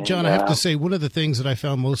you know what, John, I have to say, one of the things that I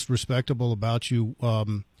found most respectable about you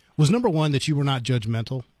was, number one, that you were not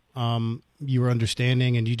judgmental. You were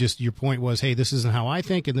understanding, and your point was, hey, this isn't how I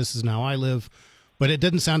think and this isn't how I live. But it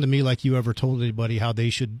didn't sound to me like you ever told anybody how they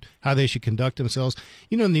should conduct themselves.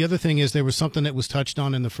 You know, and the other thing is, there was something that was touched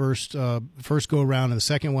on in the first go around and the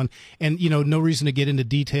second one, and no reason to get into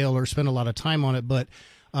detail or spend a lot of time on it. But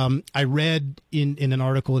I read in an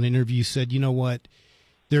article, an interview, said, you know what,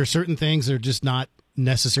 there are certain things that are just not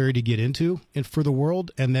necessary to get into for the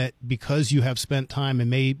world, and that because you have spent time and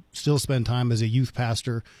may still spend time as a youth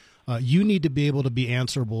pastor, you need to be able to be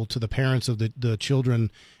answerable to the parents of the children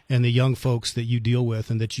and the young folks that you deal with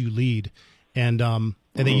and that you lead, and that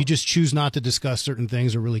you just choose not to discuss certain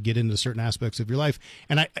things or really get into certain aspects of your life.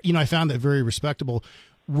 And I found that very respectable.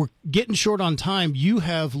 We're getting short on time. You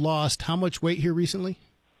have lost how much weight here recently?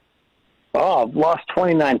 Oh, I've lost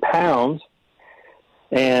 29 pounds.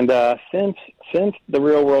 And since the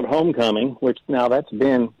Real World Homecoming, which now that's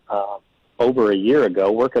been over a year ago,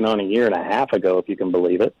 working on a year and a half ago, if you can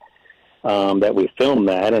believe it, that we filmed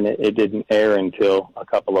that, and it didn't air until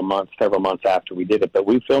several months after we did it. But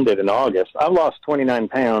we filmed it in August. I've lost 29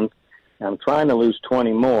 pounds, and I'm trying to lose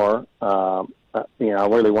 20 more. I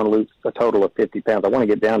really want to lose a total of 50 pounds. I want to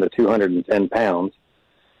get down to 210 pounds.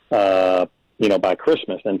 By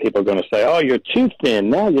Christmas, and people are going to say, oh, you're too thin.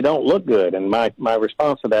 Now you don't look good. And my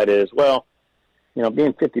response to that is, well,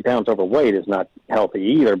 being 50 pounds overweight is not healthy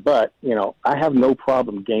either, but, I have no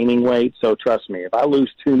problem gaining weight. So trust me, if I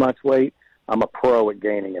lose too much weight, I'm a pro at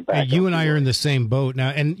gaining it back. You and I are in the same boat now.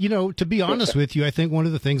 And, to be honest with you, I think one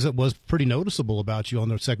of the things that was pretty noticeable about you on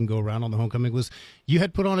the second go around on the homecoming was you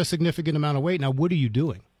had put on a significant amount of weight. Now, what are you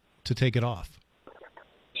doing to take it off?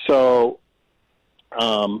 So,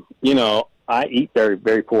 I eat very,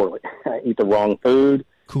 very poorly. I eat the wrong food.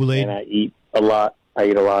 Kool-Aid. And I eat a lot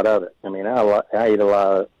of it. I mean, I eat a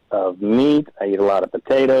lot of meat. I eat a lot of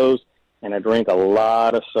potatoes, and I drink a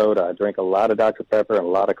lot of soda. I drink a lot of Dr. Pepper and a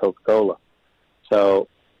lot of Coca-Cola. So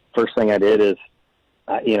first thing I did is,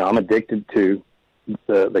 I'm addicted to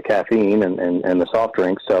the caffeine and the soft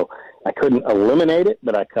drinks. So I couldn't eliminate it,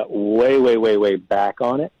 but I cut way, way, way, way back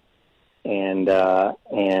on it. And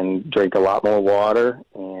drink a lot more water,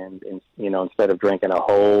 and instead of drinking a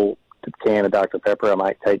whole can of Dr. Pepper, I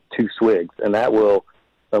might take 2 swigs, and that will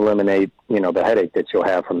eliminate the headache that you'll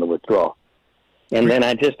have from the withdrawal. And then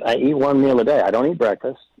I eat one meal a day. I don't eat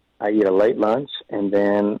breakfast. I eat a late lunch, and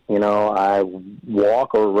then I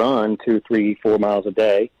walk or run 2, 3, 4 miles a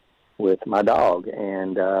day with my dog.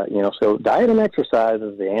 And so diet and exercise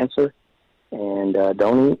is the answer. And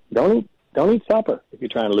don't eat supper if you're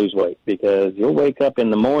trying to lose weight, because you'll wake up in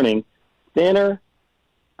the morning thinner,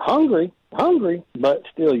 hungry, but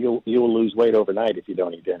still you'll lose weight overnight if you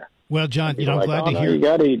don't eat dinner. Well, John, I'm glad to hear you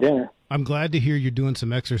got to eat dinner. I'm glad to hear you're doing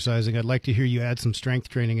some exercising. I'd like to hear you add some strength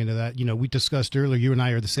training into that. We discussed earlier, you and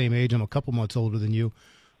I are the same age. I'm a couple months older than you,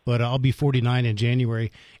 but I'll be 49 in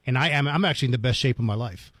January, and I'm actually in the best shape of my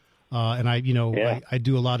life. And I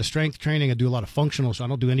do a lot of strength training. I do a lot of functional, so I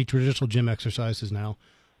don't do any traditional gym exercises now.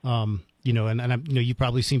 and you've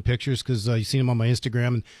probably seen pictures because you've seen them on my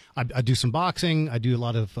Instagram. And I do some boxing. I do a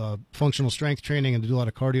lot of functional strength training and do a lot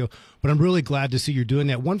of cardio. But I'm really glad to see you're doing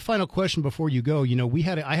that. One final question before you go.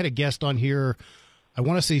 I had a guest on here, I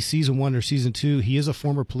want to say season 1 or season 2. He is a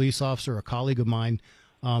former police officer, a colleague of mine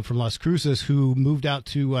from Las Cruces, who moved out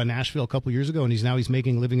to Nashville a couple years ago, and he's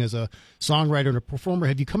making a living as a songwriter and a performer.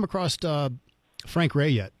 Have you come across Frank Ray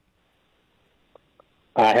yet?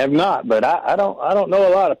 I have not, but I don't know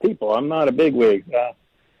a lot of people. I'm not a bigwig,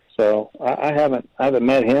 so I haven't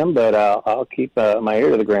met him. But I'll keep my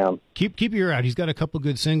ear to the ground. Keep your ear out. He's got a couple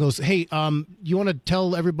good singles. Hey, you want to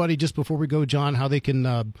tell everybody just before we go, Jon, how they can?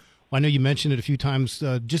 I know you mentioned it a few times.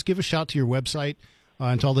 Just give a shout to your website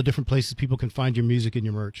and to all the different places people can find your music and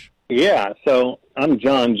your merch. Yeah, so I'm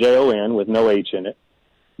Jon, Jon, with no H in it.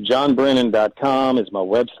 JonBrennan.com is my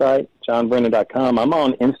website, JonBrennan.com. I'm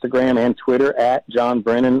on Instagram and Twitter at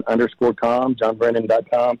JonBrennan_com,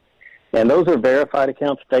 JonBrennan.com. And those are verified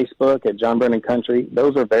accounts. Facebook at Jon Brennan Country.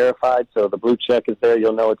 Those are verified, so the blue check is there.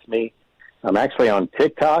 You'll know it's me. I'm actually on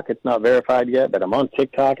TikTok. It's not verified yet, but I'm on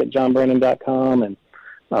TikTok at JonBrennan.com. And,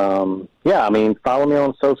 follow me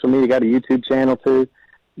on social media. Got a YouTube channel, too.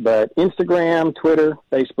 But Instagram, Twitter,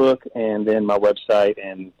 Facebook, and then my website.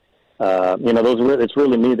 And it's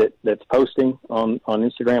really me that's posting on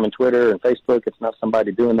Instagram and Twitter and Facebook. It's not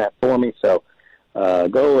somebody doing that for me. So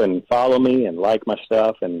go and follow me and like my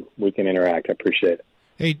stuff, and we can interact. I appreciate it.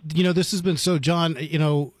 Hey, this has been so, Jon,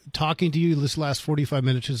 talking to you this last 45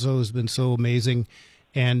 minutes or so has been so amazing.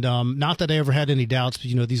 And not that I ever had any doubts,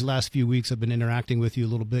 but, these last few weeks I've been interacting with you a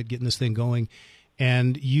little bit, getting this thing going.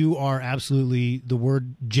 And you are absolutely, the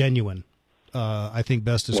word genuine, I think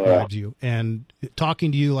best describes you. And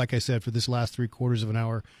talking to you, like I said, for this last 3/4 of an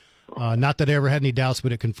hour, not that I ever had any doubts,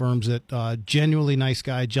 but it confirms it. Genuinely nice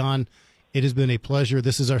guy. Jon, it has been a pleasure.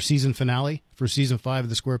 This is our season finale for season 5 of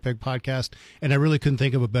the Square Peg Podcast, and I really couldn't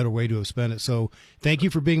think of a better way to have spent it. So thank you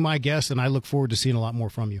for being my guest, and I look forward to seeing a lot more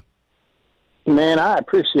from you. Man, I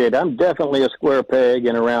appreciate it. I'm definitely a square peg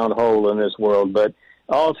in a round hole in this world, but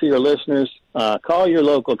all to your listeners, call your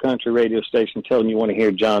local country radio station, tell them you want to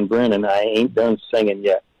hear Jon Brennan. I ain't done singing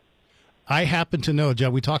yet. I happen to know,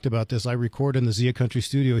 John, we talked about this. I record in the Zia Country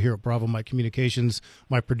studio here at Bravo Mike Communications.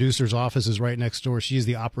 My producer's office is right next door. She's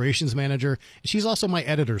the operations manager. She's also my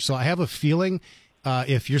editor. So I have a feeling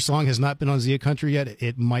if your song has not been on Zia Country yet,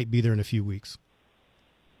 it might be there in a few weeks.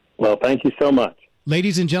 Well, thank you so much.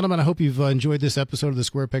 Ladies and gentlemen, I hope you've enjoyed this episode of the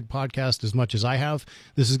Square Peg Podcast as much as I have.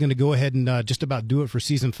 This is going to go ahead and just about do it for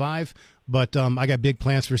Season 5, but I got big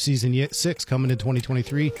plans for Season 6 coming in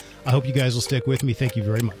 2023. I hope you guys will stick with me. Thank you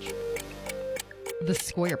very much. The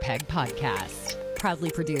Square Peg Podcast.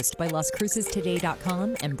 Proudly produced by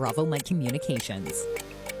LasCrucestoday.com and Bravo Mike Communications.